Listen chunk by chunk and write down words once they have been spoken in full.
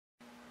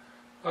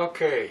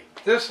Okay,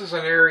 this is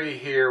an area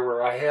here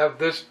where I have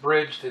this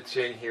bridge that's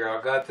in here.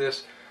 I've got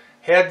this,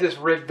 had this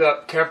rigged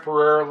up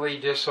temporarily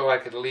just so I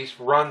could at least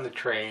run the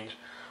trains.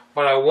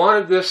 But I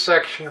wanted this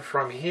section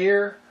from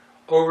here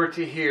over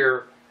to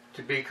here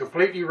to be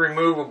completely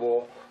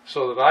removable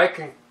so that I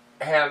can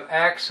have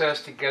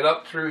access to get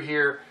up through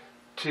here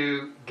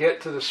to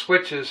get to the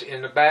switches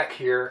in the back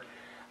here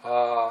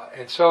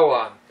and so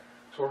on.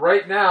 So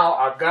right now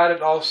I've got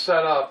it all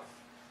set up.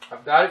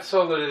 I've got it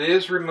so that it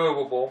is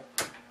removable.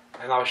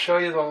 And I'll show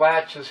you the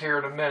latches here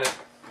in a minute.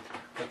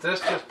 But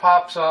this just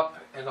pops up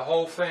and the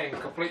whole thing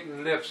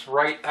completely lifts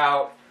right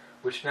out,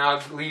 which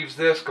now leaves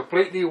this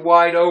completely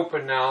wide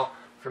open now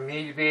for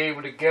me to be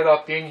able to get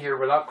up in here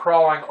without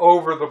crawling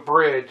over the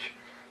bridge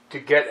to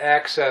get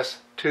access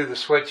to the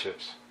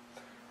switches.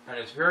 And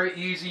it's very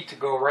easy to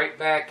go right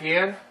back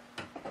in.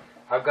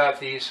 I've got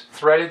these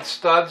threaded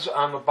studs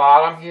on the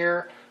bottom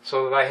here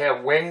so that I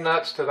have wing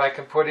nuts that I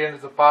can put into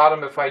the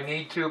bottom if I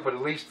need to, but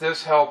at least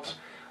this helps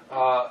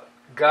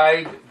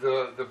guide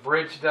the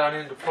bridge down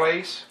into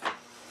place,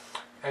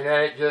 and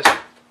then it just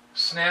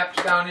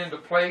snaps down into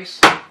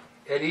place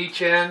at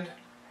each end,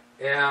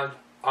 and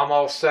I'm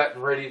all set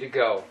and ready to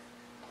go.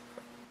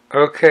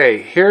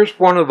 Okay, here's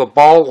one of the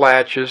ball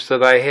latches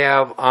that I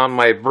have on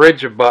my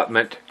bridge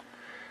abutment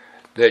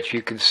that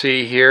you can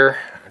see here.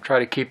 I'll try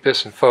to keep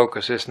this in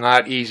focus. It's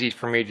not easy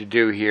for me to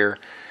do here.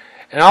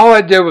 And all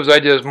I did was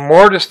I just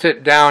mortised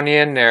it down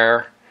in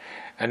there.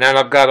 And then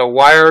I've got a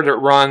wire that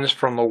runs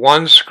from the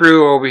one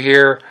screw over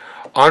here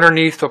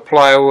underneath the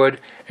plywood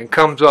and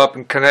comes up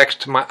and connects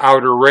to my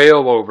outer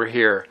rail over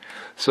here.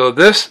 So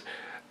this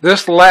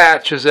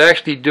latch is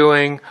actually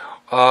doing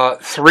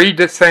three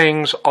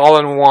things all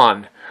in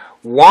one.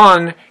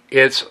 One,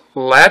 it's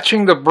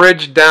latching the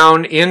bridge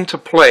down into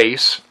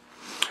place.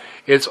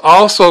 It's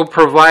also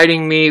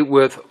providing me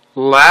with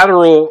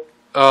lateral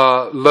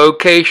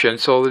location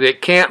so that it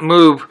can't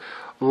move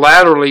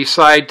laterally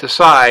side to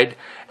side.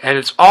 And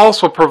it's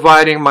also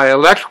providing my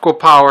electrical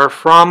power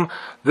from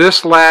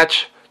this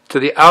latch to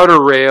the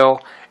outer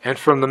rail and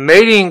from the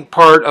mating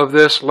part of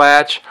this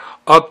latch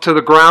up to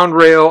the ground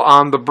rail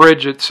on the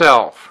bridge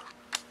itself.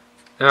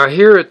 Now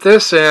here at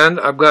this end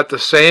I've got the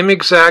same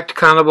exact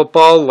kind of a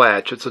ball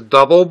latch. It's a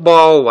double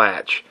ball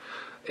latch,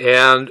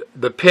 and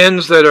the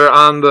pins that are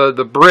on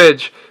the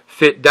bridge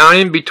fit down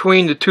in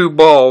between the two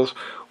balls,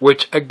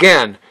 which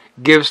again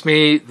gives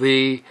me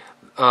the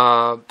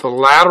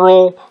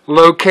lateral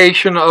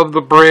location of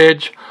the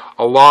bridge,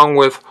 along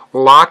with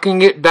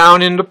locking it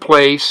down into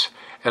place,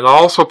 and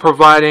also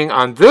providing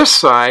on this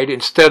side,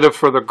 instead of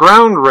for the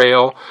ground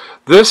rail,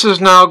 this is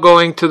now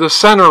going to the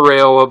center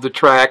rail of the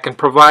track and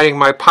providing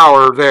my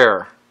power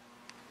there.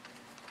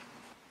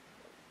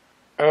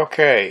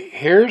 Okay,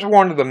 here's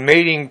one of the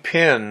mating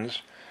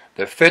pins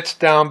that fits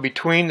down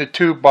between the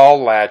two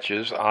ball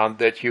latches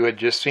that you had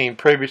just seen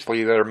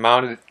previously that are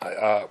mounted,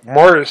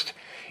 mortised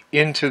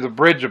into the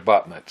bridge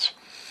abutments.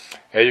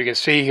 As you can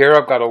see here,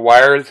 I've got a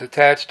wire that's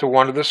attached to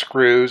one of the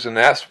screws, and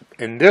that's,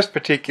 in this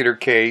particular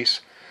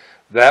case,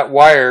 that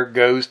wire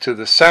goes to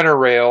the center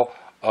rail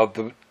of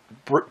the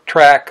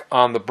track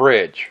on the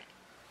bridge.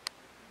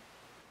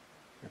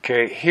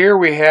 Okay, here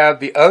we have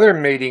the other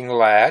mating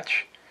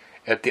latch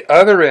at the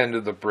other end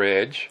of the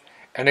bridge,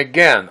 and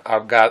again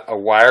I've got a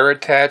wire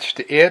attached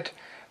to it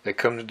that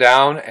comes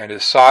down and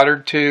is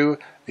soldered to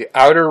the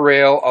outer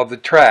rail of the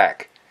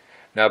track.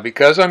 Now,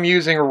 because I'm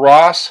using a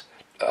Ross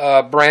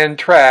brand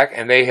track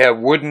and they have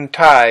wooden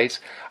ties,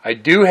 I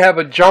do have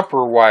a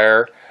jumper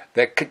wire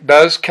that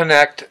does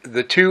connect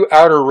the two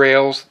outer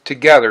rails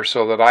together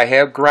so that I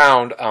have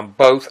ground on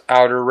both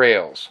outer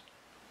rails.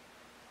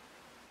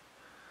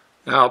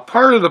 Now,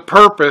 part of the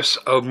purpose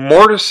of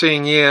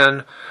mortising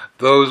in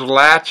those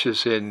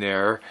latches in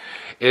there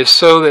is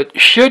so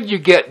that should you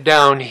get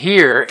down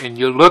here and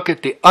you look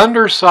at the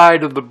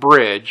underside of the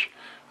bridge,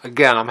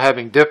 again, I'm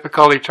having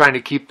difficulty trying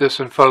to keep this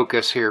in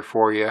focus here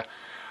for you.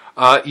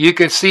 You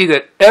can see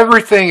that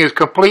everything is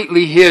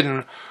completely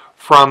hidden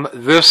from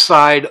this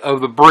side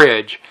of the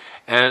bridge,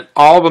 and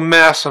all the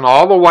mess and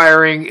all the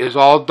wiring is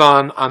all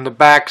done on the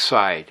back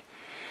side.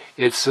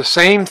 It's the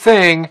same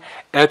thing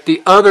at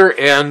the other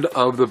end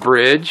of the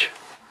bridge,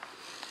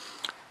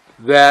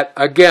 that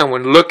again,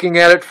 when looking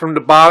at it from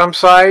the bottom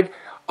side,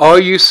 all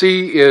you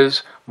see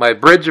is my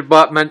bridge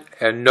abutment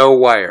and no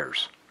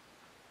wires.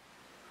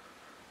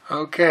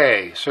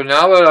 Okay, so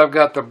now that I've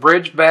got the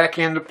bridge back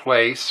into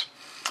place,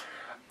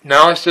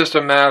 now it's just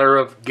a matter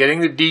of getting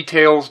the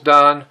details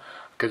done,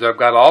 because I've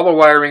got all the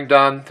wiring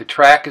done. The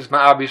track is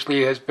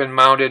obviously has been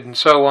mounted and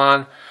so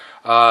on.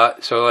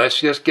 So let's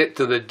just get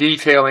to the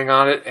detailing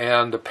on it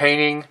and the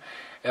painting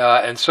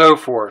and so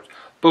forth.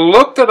 The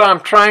look that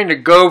I'm trying to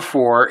go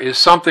for is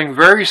something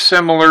very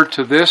similar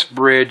to this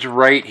bridge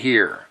right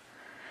here.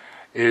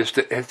 Is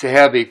to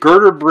have a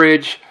girder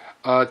bridge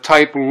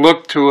type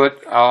look to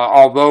it,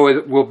 although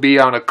it will be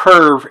on a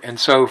curve and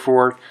so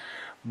forth.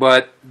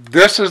 But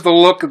this is the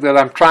look that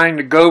I'm trying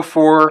to go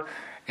for,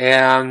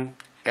 and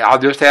I'll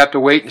just have to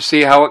wait and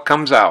see how it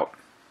comes out.